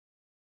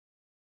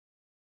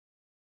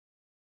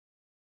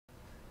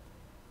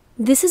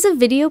This is a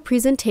video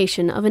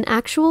presentation of an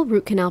actual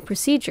root canal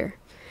procedure.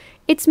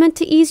 It's meant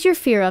to ease your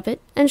fear of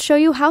it and show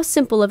you how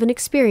simple of an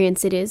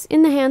experience it is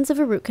in the hands of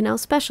a root canal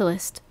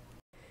specialist.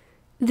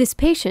 This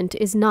patient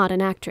is not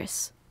an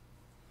actress.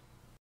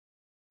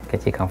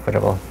 Get you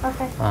comfortable.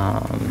 Okay.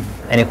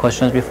 Any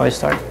questions before I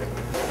start?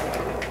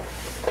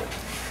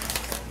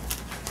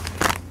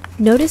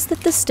 Notice that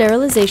the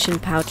sterilization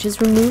pouch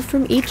is removed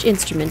from each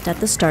instrument at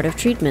the start of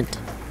treatment.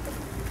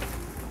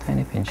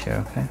 Tiny pinch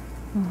here, okay?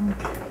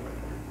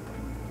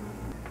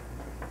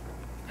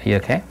 Are you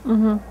okay?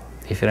 Do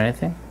you feel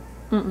anything?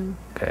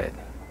 Good.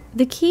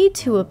 The key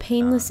to a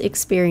painless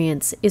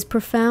experience is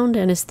profound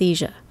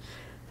anesthesia.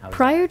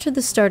 Prior to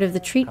the start of the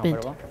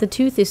treatment, the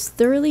tooth is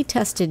thoroughly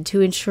tested to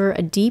ensure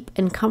a deep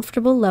and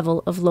comfortable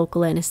level of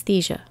local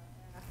anesthesia.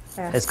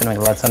 It's going to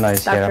make lots of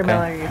noise here, Dr. okay?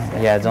 Miller, you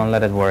said. Yeah, don't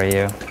let it worry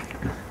you.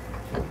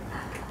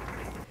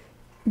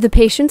 The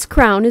patient's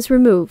crown is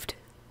removed.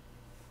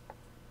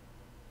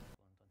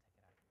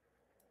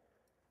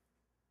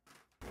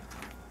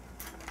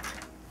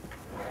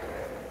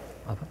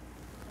 Okay.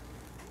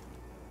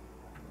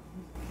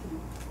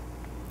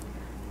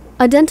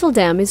 A dental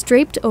dam is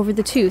draped over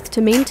the tooth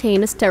to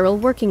maintain a sterile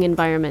working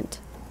environment.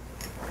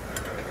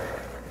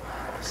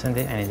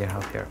 Cindy, I need your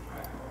help here.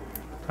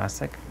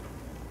 Plastic.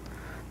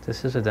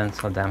 This is a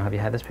dental dam. Have you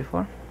had this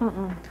before?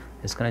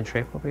 It's going to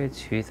drape over your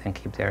tooth and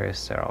keep the area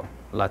sterile.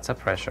 Lots of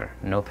pressure,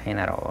 no pain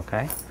at all,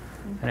 okay?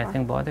 If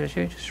anything bothers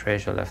you, just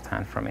raise your left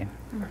hand for me.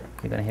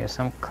 You're going to hear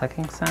some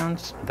clicking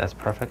sounds. That's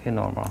perfectly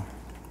normal.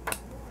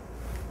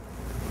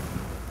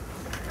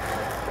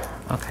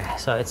 Okay,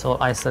 so it's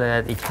all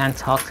isolated. You can't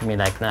talk to me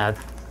like that,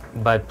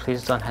 but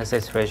please don't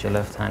hesitate to raise your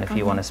left hand if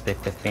you want to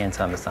speak with me and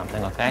tell me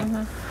something, okay?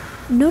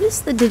 Notice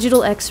the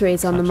digital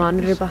X-rays on the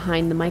monitor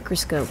behind the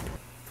microscope.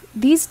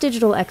 These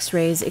digital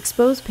X-rays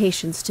expose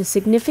patients to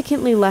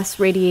significantly less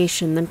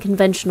radiation than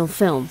conventional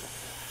film.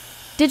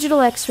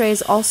 Digital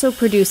X-rays also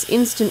produce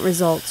instant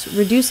results,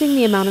 reducing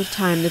the amount of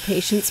time the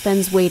patient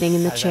spends waiting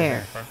in the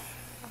chair.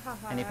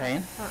 Any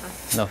pain?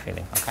 No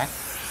feeling, okay?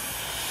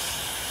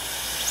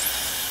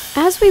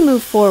 As we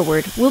move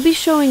forward, we'll be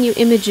showing you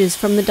images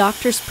from the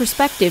doctor's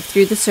perspective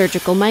through the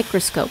surgical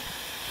microscope.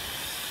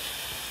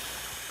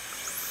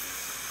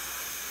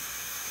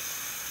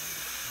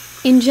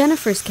 In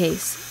Jennifer's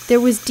case, there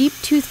was deep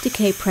tooth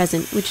decay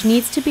present which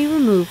needs to be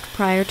removed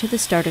prior to the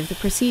start of the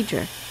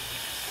procedure.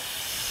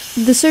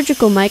 The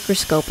surgical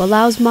microscope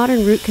allows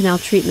modern root canal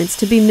treatments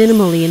to be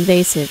minimally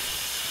invasive.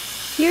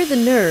 Here the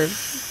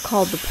nerve,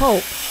 called the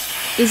pulp,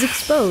 is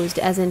exposed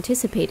as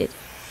anticipated.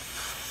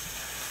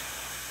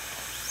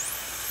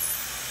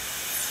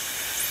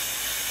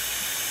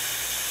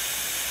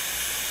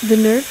 The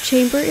nerve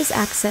chamber is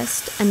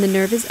accessed and the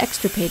nerve is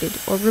extirpated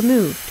or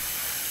removed.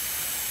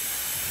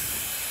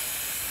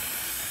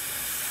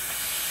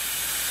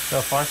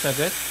 So far, so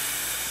good?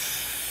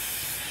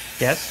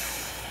 Yes?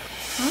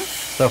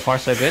 So far,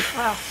 so good?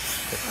 Wow.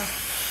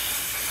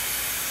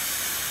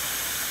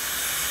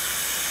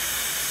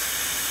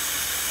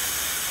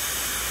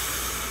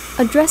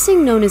 A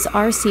dressing known as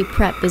RC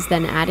prep is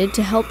then added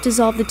to help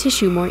dissolve the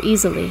tissue more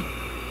easily.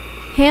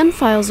 Hand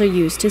files are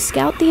used to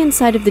scout the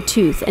inside of the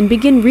tooth and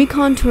begin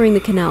recontouring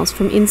the canals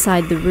from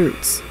inside the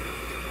roots.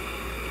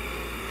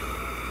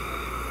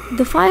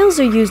 The files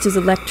are used as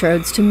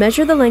electrodes to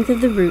measure the length of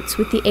the roots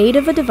with the aid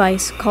of a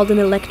device called an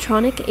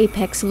electronic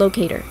apex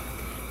locator.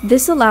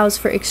 This allows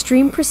for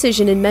extreme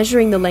precision in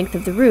measuring the length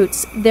of the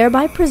roots,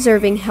 thereby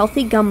preserving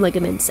healthy gum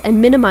ligaments and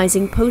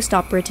minimizing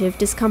post-operative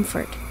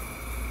discomfort.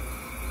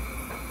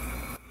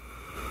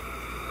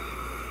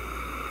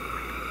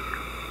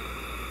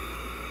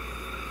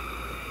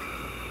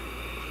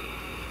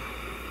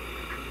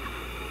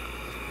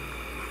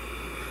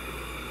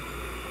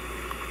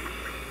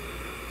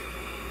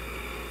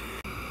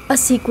 A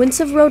sequence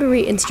of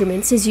rotary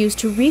instruments is used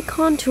to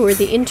recontour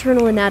the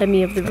internal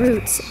anatomy of the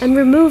roots and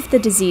remove the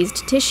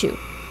diseased tissue.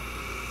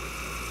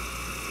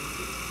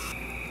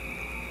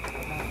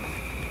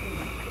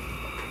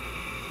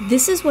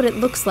 This is what it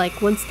looks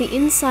like once the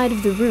inside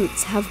of the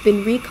roots have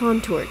been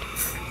recontoured.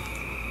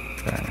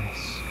 Very nice.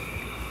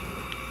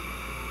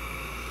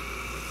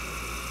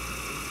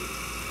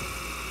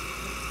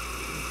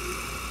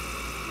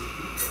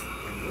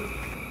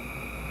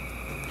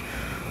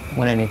 I'm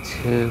going to need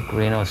 2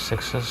 green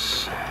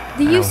 06s.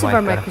 The and a use of white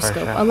our gutta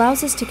microscope percha.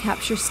 allows us to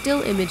capture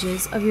still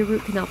images of your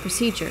root canal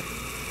procedure.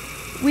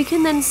 We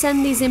can then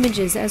send these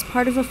images as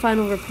part of a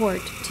final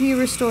report to your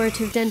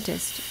restorative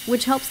dentist,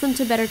 which helps them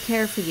to better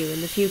care for you in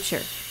the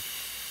future.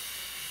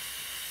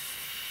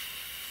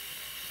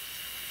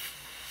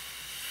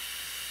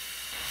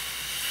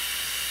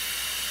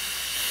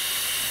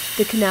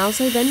 The canals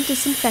are then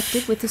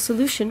disinfected with a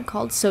solution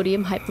called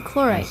sodium And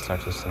hypochlorite.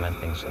 start to cement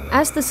things in there.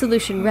 As the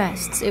solution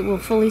rests, it will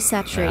fully And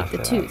saturate after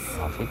the that, tooth.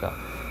 Off you go.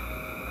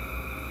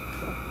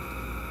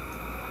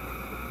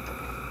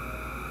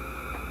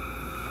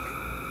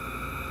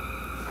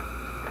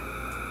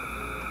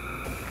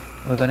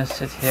 We're going to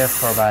sit here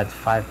for about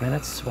 5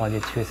 minutes while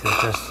your tooth is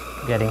just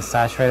getting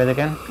saturated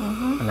again,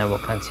 and then we'll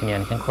continue.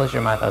 And you can close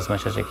your mouth as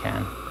much as you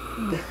can.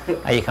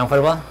 Are you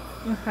comfortable?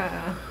 Okay.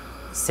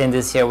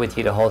 Cindy's here with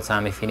you the whole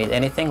time. If you need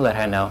anything, let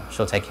her know.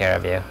 She'll take care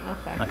of you.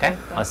 Okay. Okay?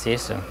 I'll see you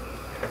soon.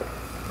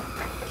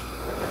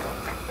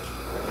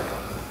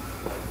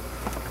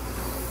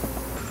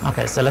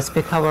 Okay, so let's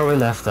pick up where we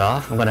left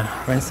off. I'm gonna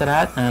rinse it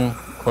out and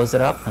close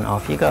it up, and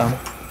off you go.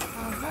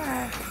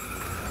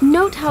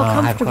 Note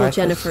how comfortable hypercarpus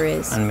Jennifer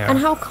is and mirror. and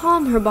how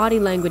calm her body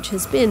language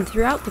has been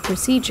throughout the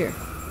procedure.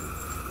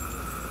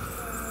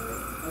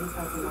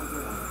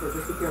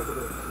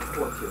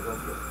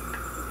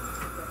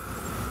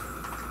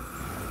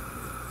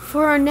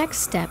 For our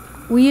next step,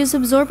 we use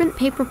absorbent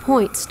paper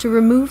points to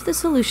remove the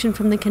solution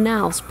from the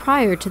canals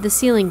prior to the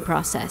sealing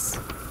process.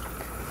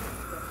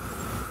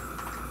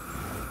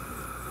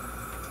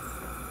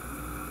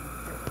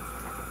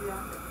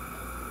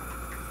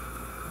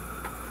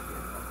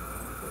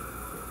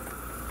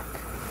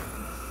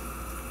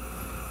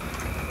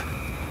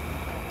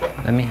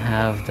 Let me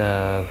have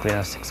the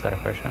green 06 gutta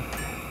percha.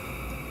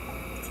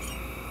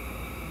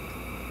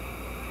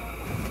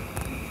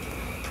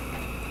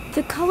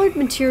 The colored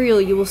material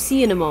you will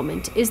see in a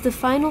moment is the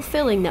final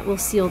filling that will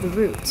seal the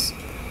roots.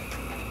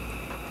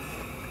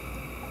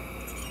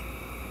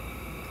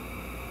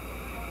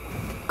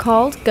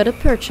 Called gutta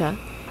percha,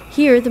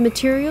 here the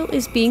material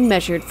is being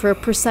measured for a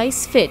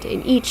precise fit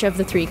in each of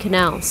the 3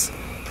 canals.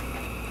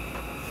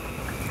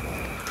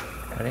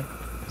 Ready?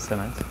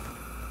 Cement.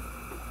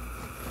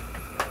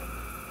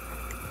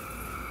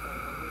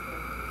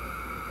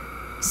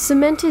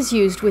 Cement is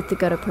used with the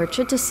gutta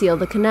percha to seal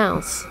the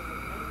canals.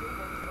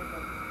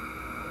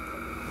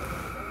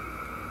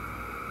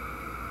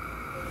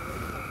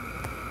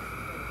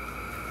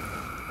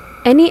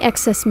 Any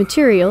excess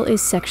material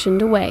is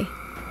sectioned away.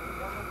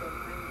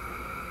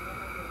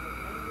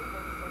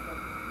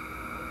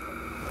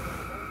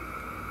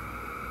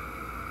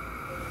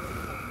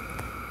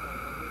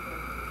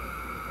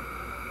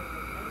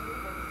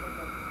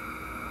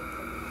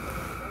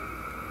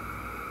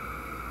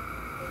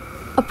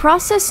 A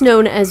process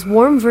known as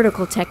warm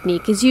vertical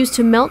technique is used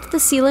to melt the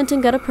sealant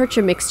and gutta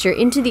percha mixture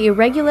into the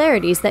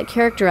irregularities that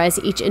characterize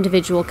each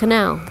individual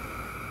canal.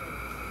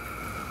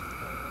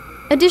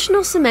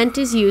 Additional cement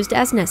is used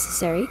as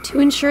necessary to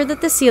ensure that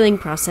the sealing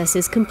process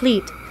is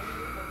complete.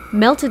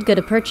 Melted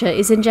gutta percha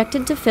is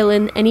injected to fill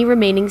in any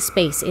remaining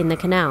space in the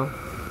canal.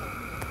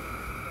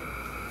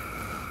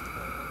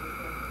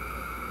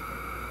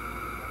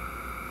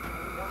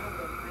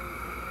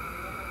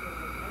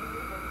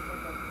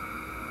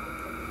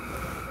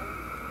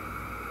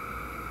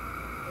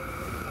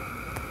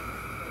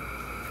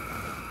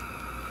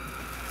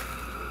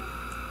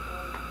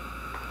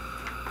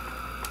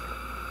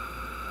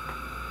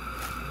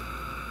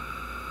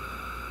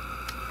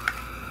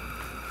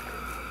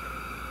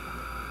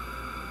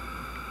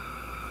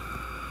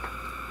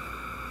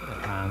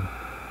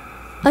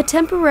 A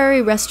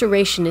temporary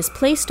restoration is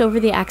placed over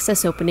the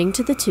access opening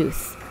to the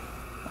tooth.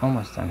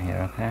 Almost done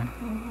here, okay?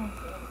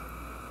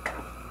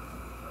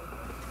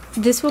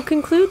 This will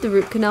conclude the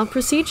root canal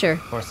procedure.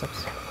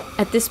 Forceps.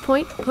 At this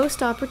point,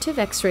 post-operative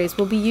x-rays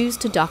will be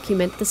used to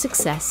document the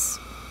success.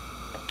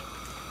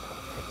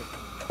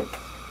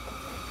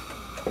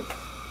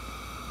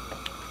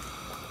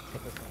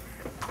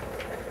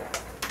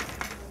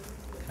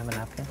 Have a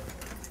napkin?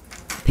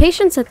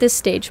 Patients at this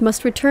stage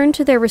must return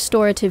to their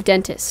restorative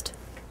dentist.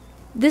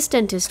 This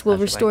dentist will How's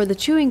your restore bite? the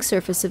chewing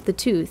surface of the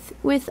tooth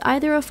with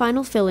either a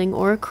final filling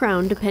or a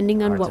crown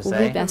depending on Hard what to will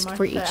say. be best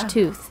for each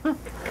tooth.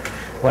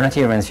 Why don't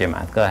you rinse your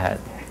mouth? Go ahead.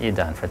 You're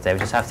done for today. We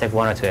just have to take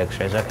 1 or 2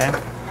 x-rays, okay?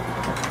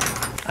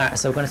 All right,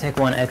 so we're going to take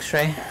 1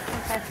 x-ray,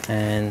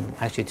 and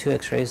actually 2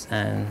 x-rays,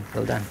 and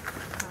we're done.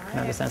 Can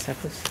I have the sensor,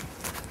 please?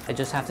 I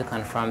just have to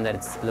confirm that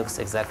it looks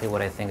exactly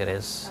what I think it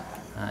is.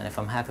 And if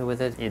I'm happy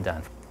with it, you're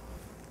done.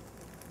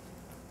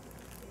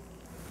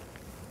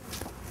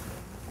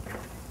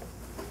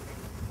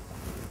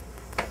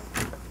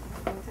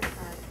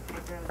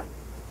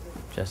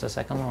 Just a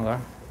second longer.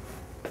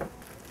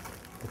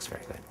 Looks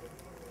very good.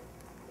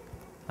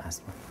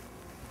 Last one.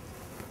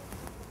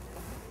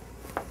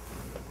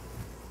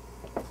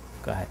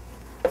 Go ahead.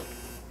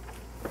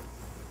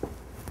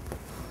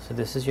 So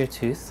this is your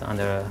tooth on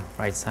the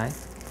right side.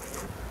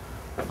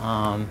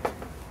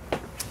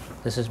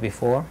 This is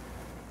before,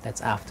 that's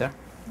after.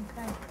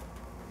 Okay.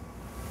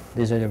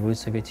 These are the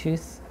roots of your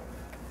tooth.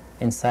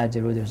 Inside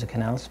the root there's a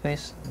canal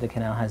space. The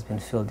canal has been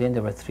filled in.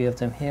 There were 3 of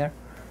them here.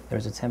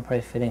 There's a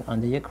temporary fitting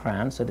under your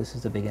crown, so this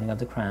is the beginning of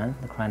the crown.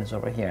 The crown is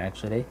over here,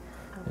 actually.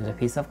 There's a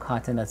piece of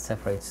cotton that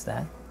separates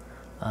that.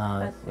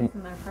 That's in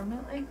there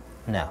permanently?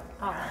 No.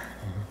 Oh.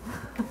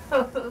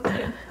 A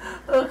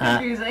little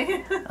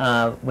confusing.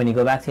 When you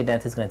go back to your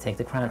dentist, he's going to take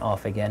the crown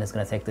off again. He's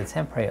going to take the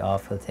temporary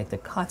off. He'll take the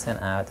cotton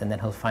out, and then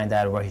he'll find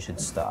out where he should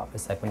stop.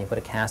 It's like when you put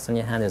a cast on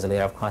your hand, there's a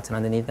layer of cotton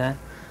underneath that.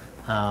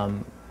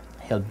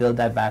 He'll build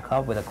that back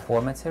up with a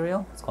core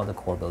material. It's called the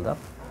core buildup.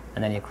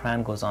 And then your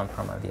crown goes on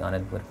permanently on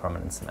it with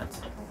permanent cement.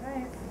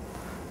 Alright.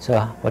 So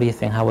what do you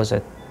think? How was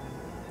it?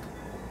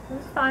 It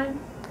was fine.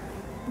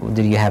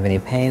 Did you have any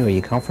pain? Were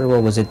you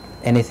comfortable? Was it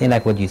anything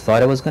like what you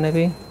thought it was going to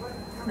be?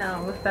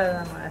 No, it looks better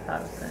than what I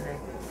thought it was going to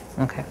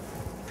be. Okay.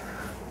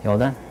 You all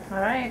done? All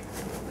right.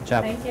 Good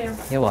job. Thank you.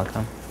 You're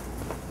welcome.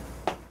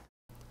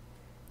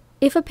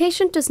 If a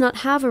patient does not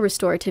have a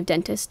restorative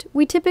dentist,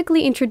 we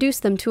typically introduce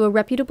them to a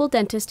reputable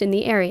dentist in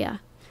the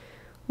area.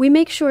 We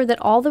make sure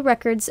that all the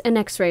records and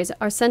x-rays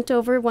are sent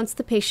over once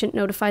the patient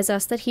notifies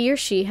us that he or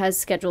she has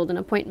scheduled an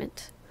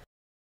appointment.